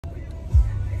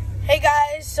Hey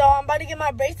guys, so I'm about to get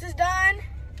my braces done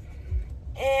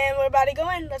and we're about to go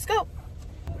in. Let's go.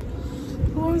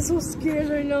 Oh, I'm so scared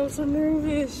right now. I'm so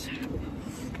nervous.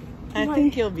 I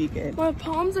think you'll be good. My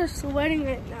palms are sweating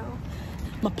right now.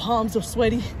 My palms are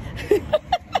sweaty.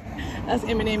 That's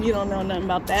Eminem. You don't know nothing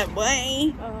about that,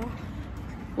 boy.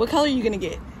 What color are you gonna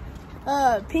get?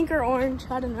 Pink or orange.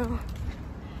 I don't know.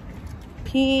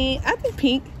 Pink. I think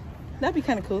pink. That'd be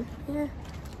kind of cool. Yeah.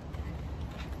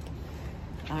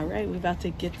 All right, we're about to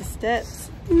get the steps.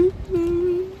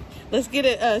 Mm-hmm. Let's get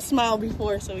a smile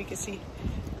before so we can see.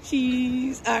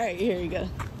 Cheese. All right, here we go. Is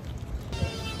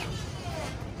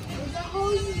that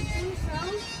how you do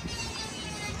sound?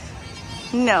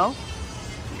 No.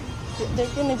 They're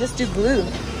gonna just do glue.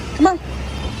 Come on.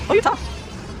 Oh, you're tough.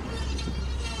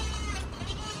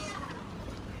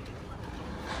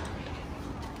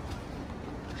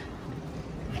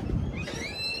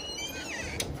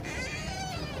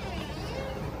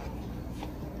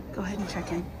 Go ahead and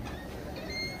check in.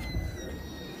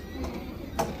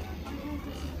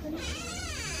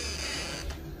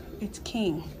 It's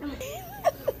King.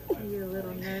 Are you a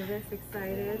little nervous,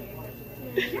 excited?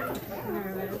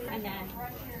 Nervous. And then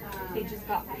they just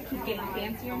keep getting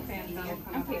fancier and fancier.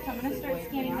 Okay, so I'm going to start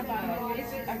scanning the bottom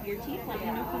of your teeth. Let me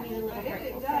know if you need a little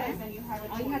break, okay?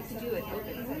 All you have to do is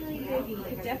open really big. You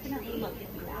could definitely look if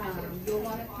you want. You'll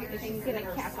want to it's just going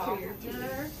to capture your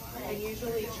teeth. And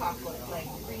usually chocolate, like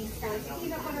green slice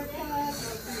peanut butter cups,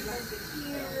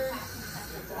 here,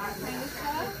 that kind of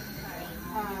stuff.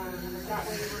 That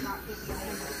way we're not thinking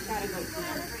it's gotta go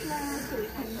through now, so we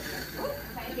can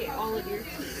get all of your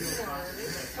teeth.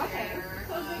 Okay.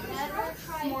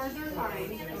 S'mores are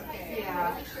fine.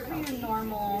 Yeah.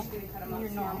 Your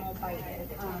normal bite is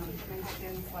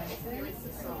thin slices.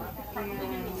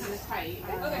 And tight.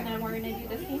 And then we're gonna do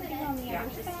the same thing on the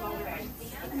other side.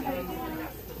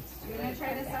 I'm gonna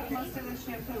try to suck most of the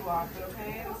shampoo off,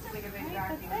 okay? This is like a big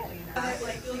vacuum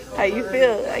cleaner. How you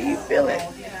feel? How you feeling?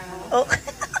 Oh.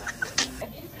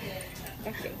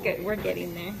 Okay, good. We're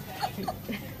getting there.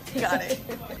 Got it.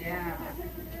 Yeah.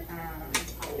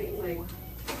 Things like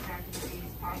mac and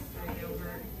cheese, pasta,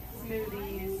 yogurt,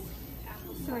 smoothies.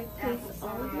 So I place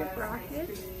all of your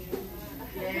brackets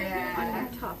on your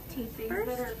top teeth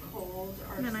first,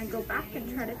 and then I go back and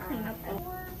try to clean up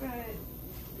all. But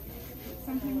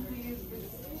sometimes we use this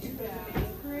to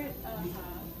anchor it.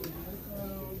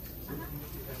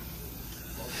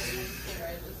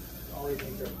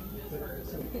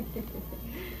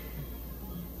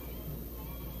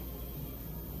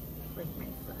 Like my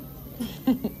son.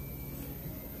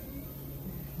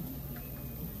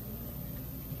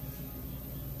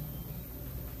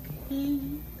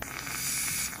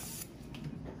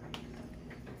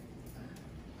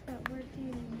 But we're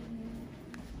doing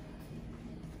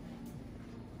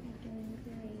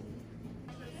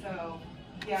great. So,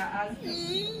 yeah, as you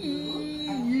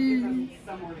give them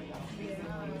somewhere to go.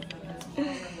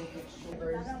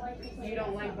 You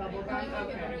don't like bubble gum?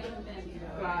 Okay.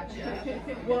 Gotcha.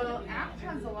 Well, Apt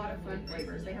has a lot of fun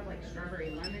flavors. They have like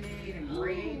strawberry lemonade and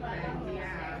grape and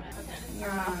yeah.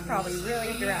 Your mouth's probably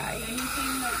really dry.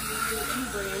 Anything that you any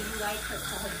brand you like that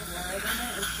has blood in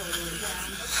it is totally down.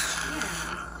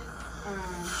 Yeah.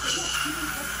 But yeah, keeping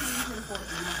stuff clean is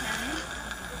important, okay?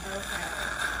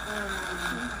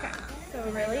 Okay. So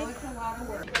really? It's a lot of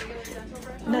work.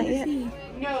 Not yet.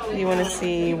 No. You want to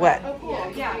see what? Oh,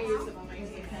 cool. Yeah.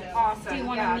 Awesome. Do you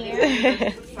want a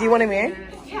mirror? Do you want a mirror?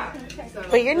 Yeah.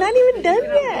 But you're not even done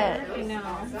yet. I know.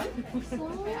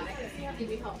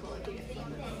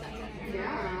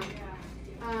 Yeah.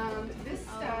 This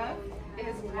stuff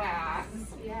is wax.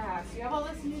 Yeah. So you have all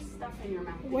this new stuff in your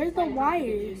mouth. Where's the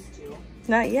wires?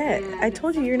 Not yet. I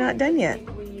told you you're not done yet.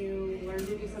 When you learn to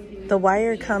do something, The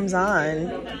wire comes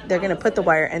on. They're gonna put the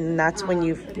wire, and that's when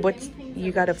you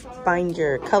gotta find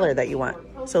your color that you want.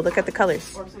 So look at the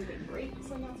colors. or something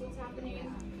breaks and that's what's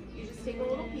happening, you just take a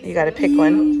little piece, You gotta pick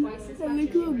one. That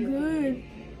looks so good.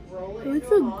 roll It it, looks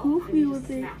so goofy with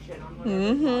it. smash it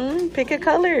on whatever. Pick a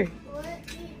color.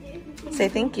 Say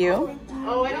thank you.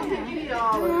 Oh, I don't think you need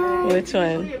all of it. Which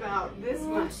one? Usually about this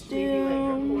much, maybe like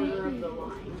a quarter of the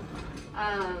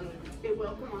line. It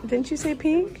will come off Didn't you say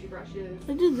pink? brushes,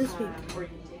 I did this week. or you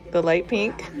can take it. The light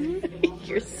pink?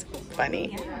 You're so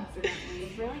funny.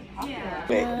 Yeah.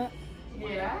 Wait.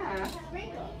 Yeah.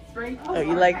 Sprinkles. Oh,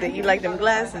 you like that? You like them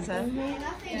glasses, huh?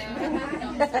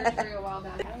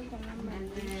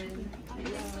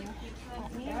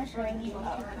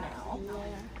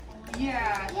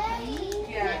 Yeah.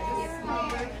 Yeah. Just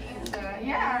smaller pizza.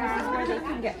 Yeah. This is where they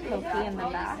can get pokey in the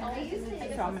back.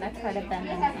 So I'm going to try to bend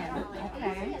them in,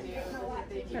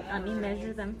 okay? Let me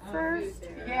measure them first.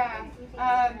 Yeah.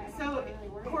 So,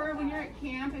 Cora, when you're at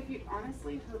camp, if you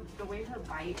honestly, the way her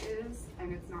bite is,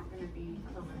 and it's not going to be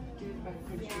corrected, but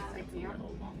when she's at camp,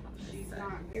 she's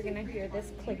not. You're gonna hear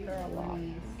this clicker a lot.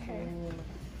 Okay.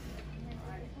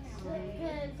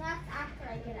 Because that's after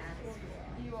I get out of school.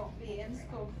 You won't be in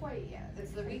school quite yet.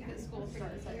 It's the week that school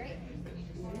starts. Okay.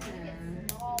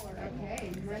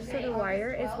 So the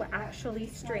wire is what actually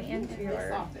straightens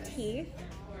your teeth,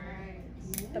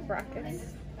 the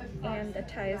brackets, and the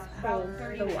ties hold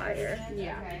the wire.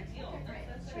 Yeah.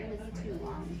 Too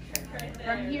long.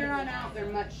 From here on out, they're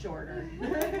much shorter.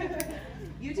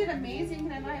 You did amazing.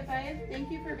 Can I have a high five?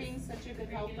 Thank you for being such a good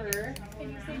helper.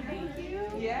 Can you say thank you?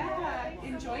 Yeah.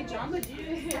 Enjoy Jamba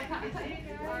Juice.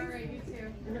 All right, you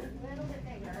too. A little bit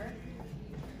bigger.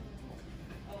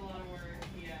 A lot of work,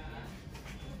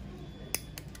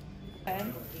 yeah.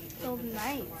 So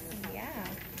nice. Yeah,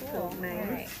 cool. Nice.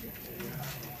 All right.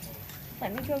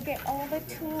 Let me go get all the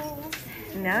tools.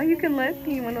 Now you can look.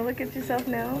 You want to look at yourself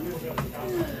now?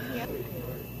 Yep.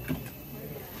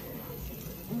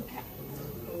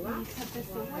 Put this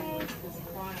away.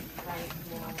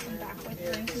 Come back with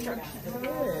your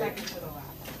instructions.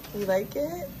 You like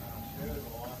it?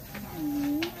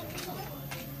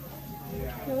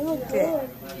 Good.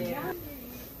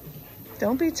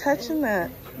 Don't be touching that.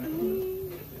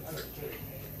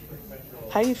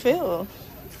 How you feel?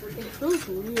 It feels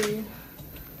weird.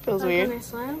 Feels Like weird. when I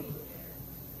smile.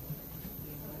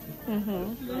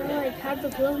 Mhm. Then I like have to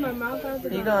close my mouth out the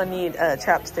You're gonna need a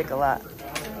chapstick a lot.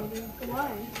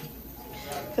 Why?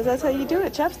 Cause that's how you do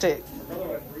it, chapstick.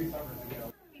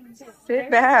 Sit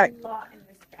back.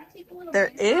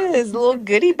 There is a little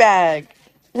goodie bag.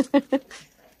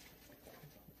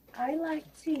 I like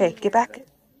to Okay, get back.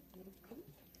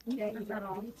 get a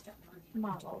little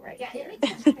model right here.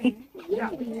 That way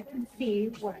you can see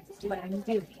what I'm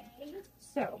doing.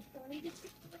 So,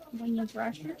 when you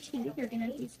brush your teeth, you're going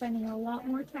to be spending a lot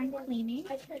more time cleaning.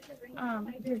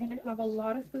 You're going to have a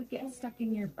lot of food get stuck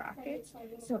in your brackets.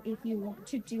 So, if you want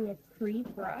to do a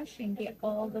pre-brush and get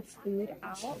all the food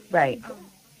out, Right.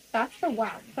 that's the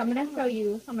wax. I'm gonna show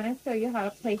you how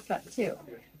to place that too.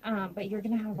 But you're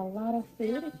gonna have a lot of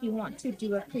food. If you want to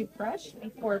do a pre-brush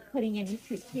before putting any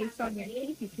toothpaste on your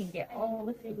teeth, you can get all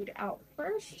the food out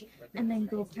first, and then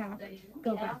go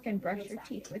back and brush your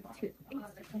teeth with toothpaste.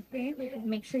 Okay.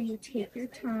 Make sure you take your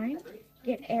time.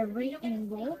 Get every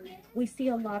angle. We see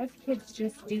a lot of kids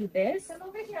just do this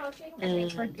and they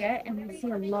forget, and we see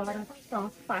a lot of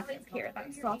soft plastic here.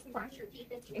 That soft plastic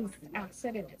is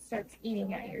acid and it starts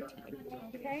eating at your teeth.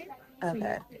 Okay? Okay.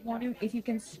 So you want to, if you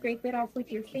can scrape it off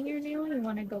with your fingernail, you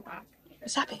want to go back.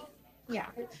 Stop it. Yeah.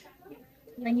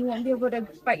 And then you won't be able to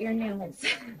bite your nails.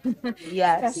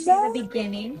 Yes. Especially in the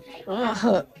beginning.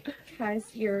 Ugh.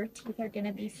 Because your teeth are going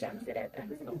to be sensitive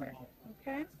and sore.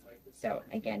 Okay? So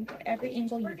again, every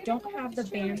angle, you don't have the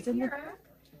bands in the back,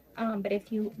 but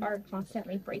if you are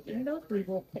constantly breaking those, we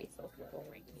will place those little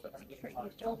rings. So make sure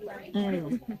you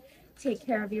don't take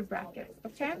care of your brackets,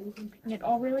 okay? And it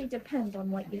all really depends on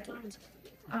what you eat.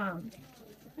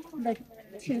 The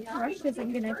toothbrush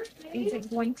isn't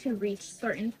going to reach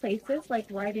certain places, like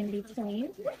right in between.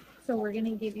 So we're going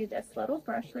to give you this little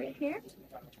brush right here,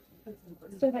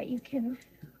 so that you can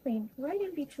clean right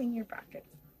in between your brackets.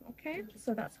 Okay,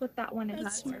 so that's what that one is.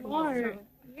 That's smart.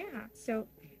 Yeah, so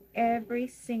every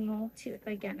single tooth,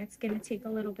 again, it's going to take a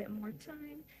little bit more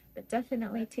time, but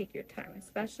definitely take your time.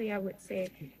 Especially, I would say,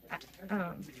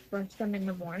 brush them in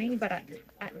the morning, but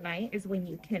at night is when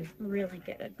you can really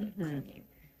get a deep cleaning,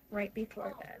 right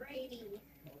before bed.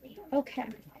 Okay,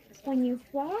 when you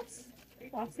floss,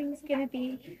 flossing is going to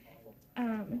be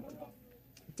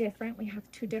different. We have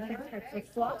two different types of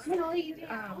floss.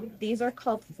 These are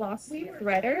called floss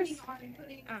threaders.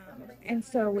 And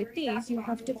so with these, you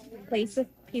have to place a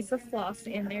piece of floss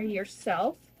in there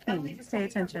yourself. Pay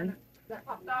attention.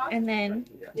 And then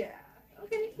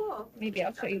maybe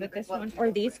I'll show you with this one.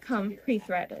 Or these come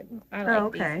pre-threaded. I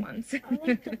like these ones.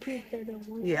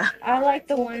 Yeah. I like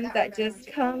the ones that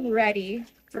just come ready.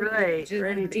 Right.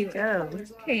 Ready to go.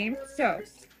 Okay, so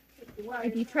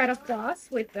if you try to floss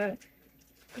with the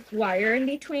wire in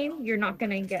between, you're not going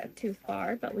to get too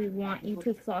far, but we want you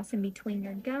to floss in between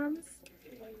your gums.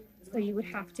 So you would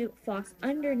have to floss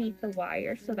underneath the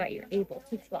wire so that you're able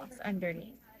to floss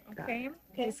underneath. Okay?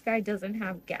 This guy doesn't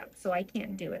have gaps, so I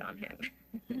can't do it on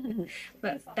him.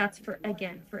 But that's for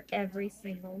every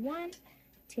single one.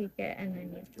 Take it and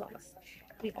then you floss.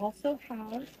 We also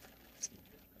have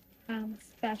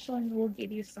special, and we'll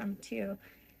give you some too.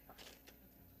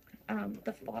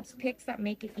 The floss picks that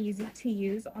make it easy to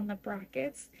use on the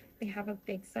brackets. They have a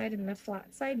big side, and the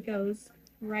flat side goes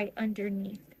right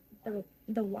underneath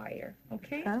the wire.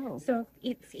 Okay. Oh. So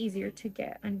it's easier to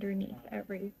get underneath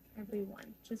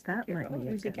everyone. Just That be might careful. be a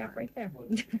There's a good gap one. right there.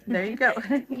 There you go.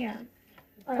 Yeah.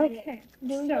 Alright, Okay.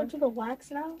 do we go to the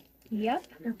wax now? Yep.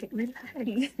 Okay,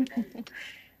 relax.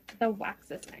 The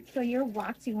wax is next. So your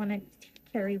wax you want to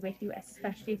carry with you,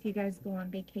 especially if you guys go on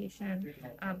vacation.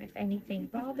 If anything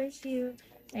bothers you,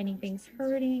 anything's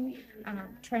hurting,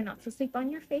 try not to sleep on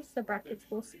your face. The brackets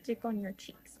will stick on your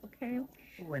cheeks, okay?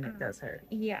 When it does hurt.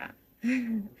 Yeah.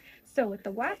 So with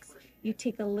the wax, you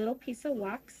take a little piece of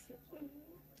wax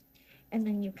and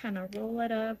then you kind of roll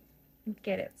it up,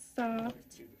 get it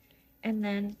soft, and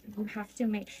then you have to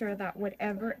make sure that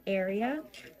whatever area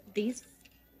these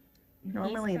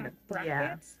Normally, back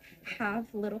brackets have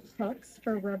little hooks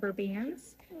for rubber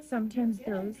bands. Sometimes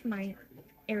those might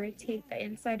irritate the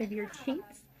inside of your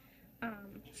cheeks.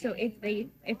 So if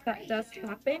that does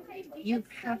happen, you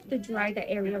have to dry the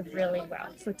area really well.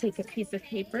 So take a piece of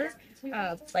paper,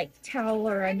 like towel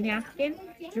or a napkin,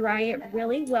 dry it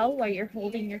really well while you're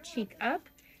holding your cheek up,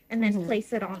 and then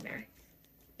place it on there.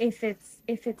 If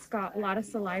it's got a lot of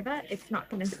saliva, it's not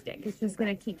going to stick. It's just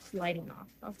going to keep sliding off.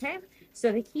 Okay.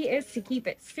 So the key is to keep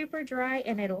it super dry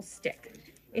and it'll stick.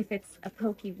 If it's a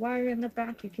pokey wire in the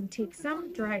back, you can take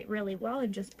some, dry it really well,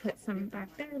 and just put some back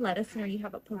there. Let us know you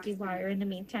have a pokey wire. In the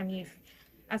meantime, use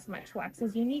as much wax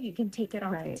as you need. You can take it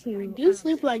off to. You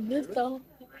sleep like this though.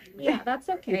 Yeah, that's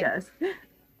okay. He does.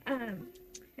 And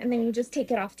then you just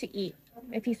take it off to eat.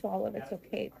 If you swallow it, it's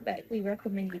okay, but we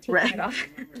recommend you taking Right. it off.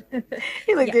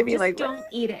 He looked at me just like, don't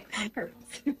eat it on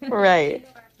purpose. right.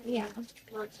 Yeah.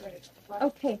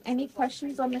 Okay, any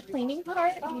questions on the cleaning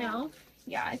part? No?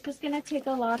 Yeah, it's just going to take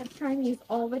a lot of time. Use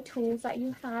all the tools that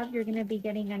you have. You're going to be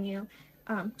getting a new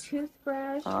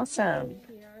toothbrush. Awesome.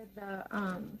 Here, The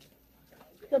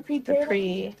The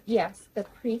pre. yes, the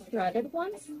pre-threaded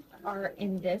ones are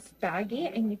in this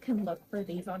baggie, and you can look for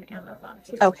these on Amazon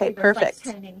too. Okay, There's perfect.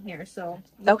 like 10 in here, so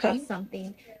you've Okay. got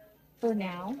something for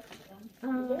now.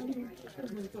 And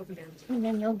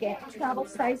then you'll get travel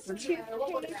size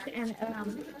toothpaste and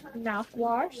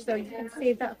mouthwash, so you can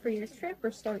save that for your trip or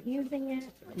start using it.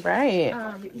 Right.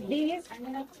 These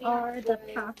are the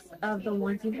packs of the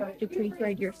ones you have to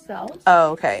pre-thread yourself.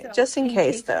 Oh, okay. So Just in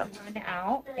case, though. you run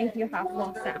out, if you have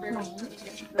lots at home,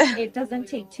 it doesn't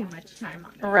take too much time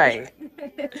on it. Right.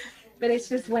 But it's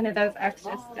just one of those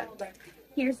extra steps.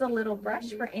 Here's a little brush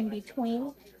for in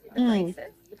between the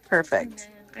braces. Perfect.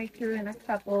 I threw in a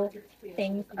couple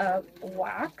things of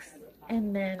wax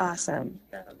and then Awesome.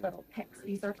 the little picks.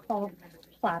 These are called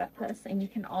platypus, and you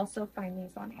can also find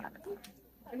these on Amazon.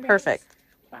 Perfect.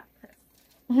 Platypus.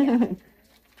 Yeah.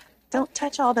 Don't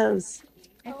touch all those.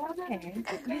 Okay.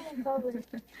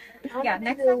 Yeah,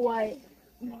 next They're one white.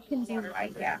 you can do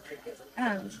white, yeah.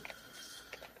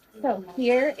 So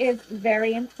here is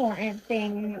very important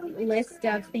list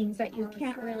of things that you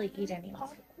can't really eat anymore.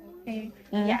 Okay.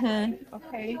 Yeah.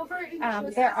 Okay.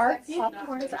 There are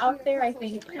popcorns out there. I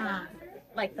think,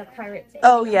 like the Pirates.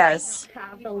 Oh, yes.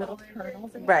 Have the little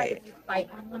kernels. Inside. Right. If you bite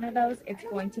on one of those, it's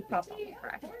going to pop off the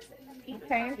bracket.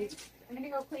 Okay.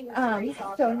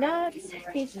 So nuts,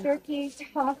 beef jerky,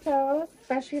 tacos,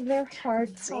 especially if they're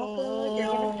hard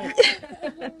tacos.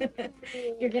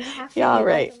 You're gonna have to Yeah, eat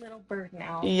right. like a little bird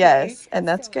now. Okay? Yes, and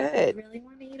that's So if good. you really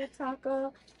want to eat a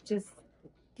taco, just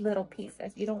little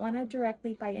pieces. You don't want to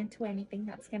directly bite into anything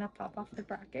that's gonna pop off the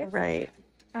bracket. Right.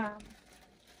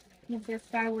 If this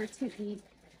guy were to eat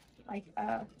like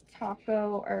a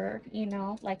taco or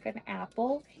like an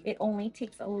apple, it only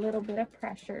takes a little bit of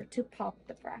pressure to pop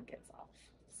the brackets off.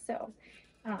 So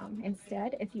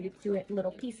instead, if you do it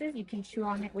little pieces, you can chew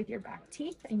on it with your back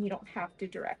teeth, and you don't have to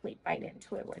directly bite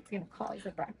into it where it's going to cause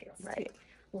the brackets to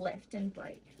lift and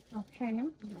break. Okay.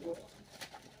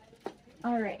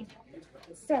 All right.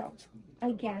 So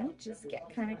again, just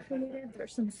get kind of creative.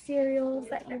 There's some cereals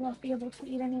that you won't be able to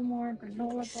eat anymore.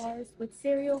 Granola bars. With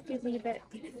cereal, if you leave it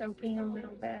soaking a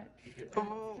little bit, it's kind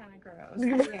of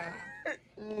gross. Yeah.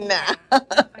 Nah.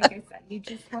 Like I said, you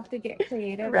just have to get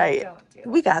creative. Right. Don't do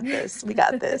We got this. We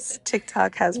got this.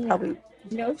 TikTok has probably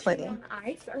no plenty. chewing on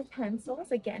ice or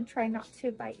pencils. Again, try not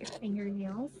to bite your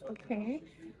fingernails. Okay.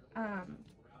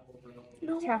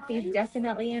 Taffy is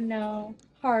definitely a no.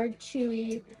 Hard,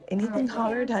 chewy. Anything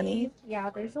hard, honey? Yeah,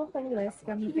 there's a whole list.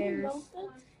 Gummy bears.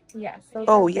 Yes.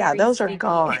 Oh, yeah, those sticky. are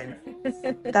gone.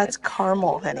 That's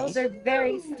caramel, honey. Those are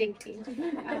very sticky.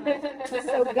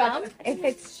 So gum, if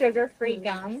it's sugar-free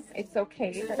gum, it's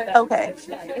okay. Okay.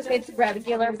 If it's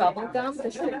regular bubble gum,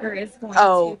 the sugar is going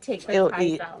to take the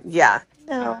ties out. Yeah.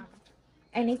 No.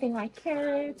 Anything like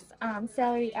carrots,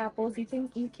 celery, apples, you can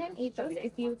eat those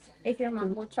if your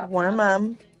mom will chop Warm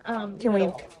them Can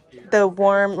we, the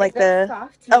warm, like the,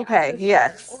 soft, yeah, okay, for sure.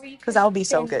 yes, Or you because can that would be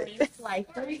so thin good. leaf slice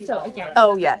them. So again,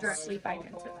 Oh, you yes. directly bite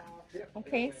into them.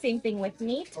 Okay, same thing with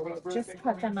meat. Just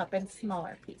cut them up in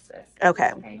smaller pieces.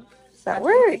 Okay, Okay, that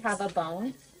especially if they works. have a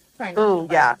bone. Try not Oh, to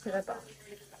bite yeah. into the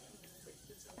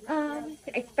bone.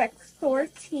 Expect sore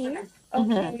teeth.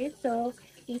 Okay, so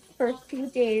these first few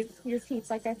days, your teeth,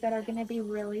 like I said, are going to be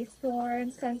really sore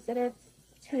and sensitive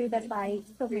to the bite.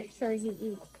 So make sure you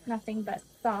eat nothing but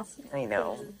soft. I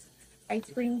know. Ice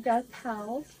cream does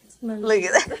help. Look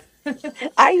at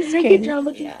that. Ice cream.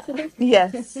 Yeah.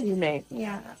 Yes, you may.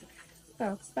 Yeah.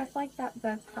 So stuff like that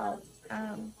does help.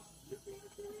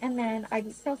 And then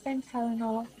ibuprofen,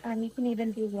 Tylenol. You can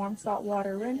even do warm salt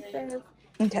water rinses.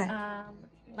 Okay.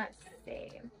 Let's see.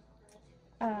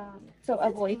 So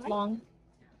avoid long.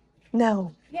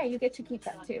 No. Yeah, you get to keep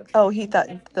that too. Oh, he thought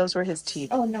those were his teeth.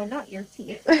 Oh no, not your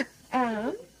teeth.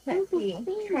 Let's see.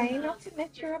 Try not to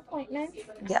miss your appointment.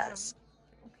 Yes.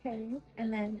 Okay.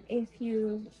 And then if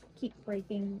you keep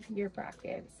breaking your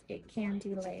brackets, it can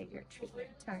delay your treatment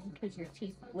time because your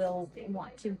teeth will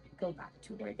want to go back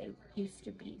to where they used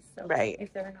to be. So Right.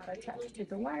 if they're not attached to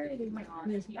the wire, they might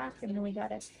move back, and then we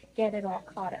gotta get it all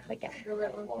caught up again.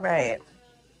 Right.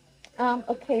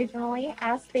 Occasionally,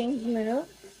 as things move,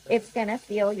 it's gonna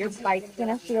feel, your bite's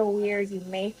gonna feel weird. You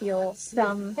may feel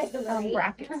some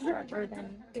brackets sharper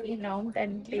than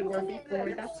than they were before.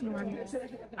 That's normal.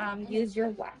 Use your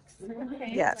wax.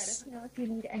 Okay. Yes. Let us know if you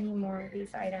need any more of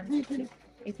these items.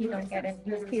 If you don't get it,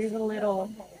 here's a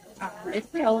little.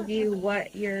 It tells you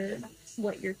what your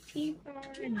teeth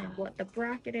are, and then what the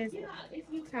bracket is, what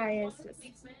the tie is,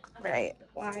 Right.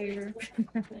 wire,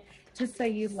 just so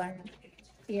you learn.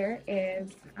 Here is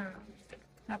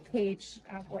a page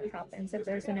of what happens if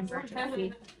there's an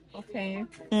emergency. Okay.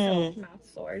 So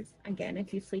mouth sores. Again,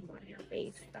 if you sleep on your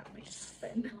face, that might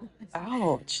happen.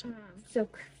 Ouch. So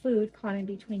food caught in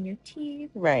between your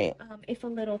teeth. Right. If a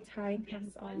little tie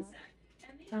comes off,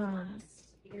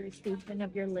 irritation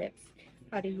of your lips,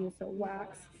 how to use the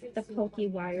wax, the pokey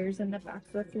wires in the back.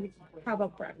 So if you have a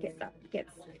bracket that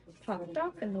gets popped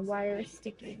off and the wire is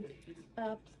sticking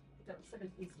up,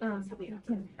 you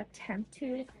can attempt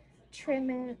to trim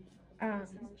it,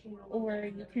 or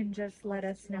you can just let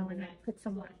us know and then put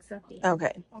some wax at the end.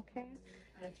 Okay. Okay.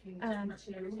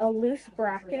 A loose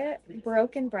bracket,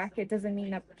 broken bracket doesn't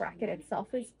mean a bracket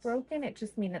itself is broken. It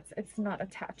just means it's not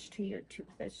attached to your tooth.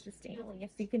 It's just dangling. If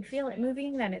you can feel it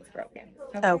moving, then it's broken.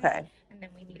 Okay. And then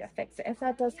we need to fix it. If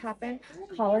that does happen,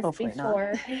 call us Hopefully before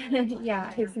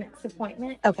his next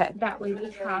appointment. Okay. That way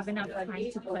we have enough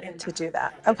time to put it To back. do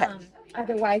that. Okay.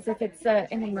 Otherwise, if it's an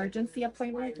emergency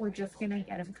appointment, we're just going to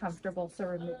get him comfortable, so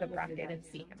remove the bracket and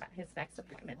see him at his next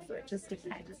appointment. So it just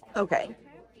depends. Okay.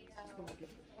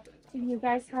 Do you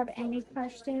guys have any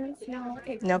questions?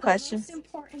 No questions? The most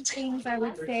important things I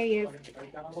would say is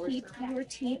keep your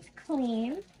teeth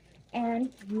clean and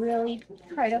really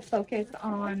try to focus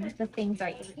on the things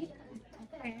I eat.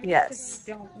 Okay? Yes.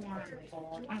 You don't want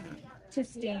to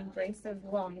stay in braces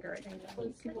longer than you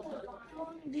need to.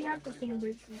 Do you have to stay in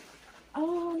braces?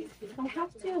 I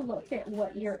have to look at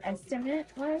what your estimate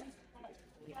was.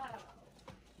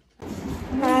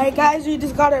 Alright guys, we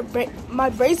just got my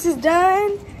braces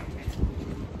done.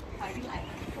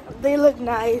 They look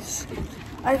nice.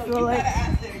 I feel like.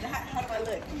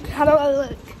 How do I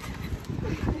look?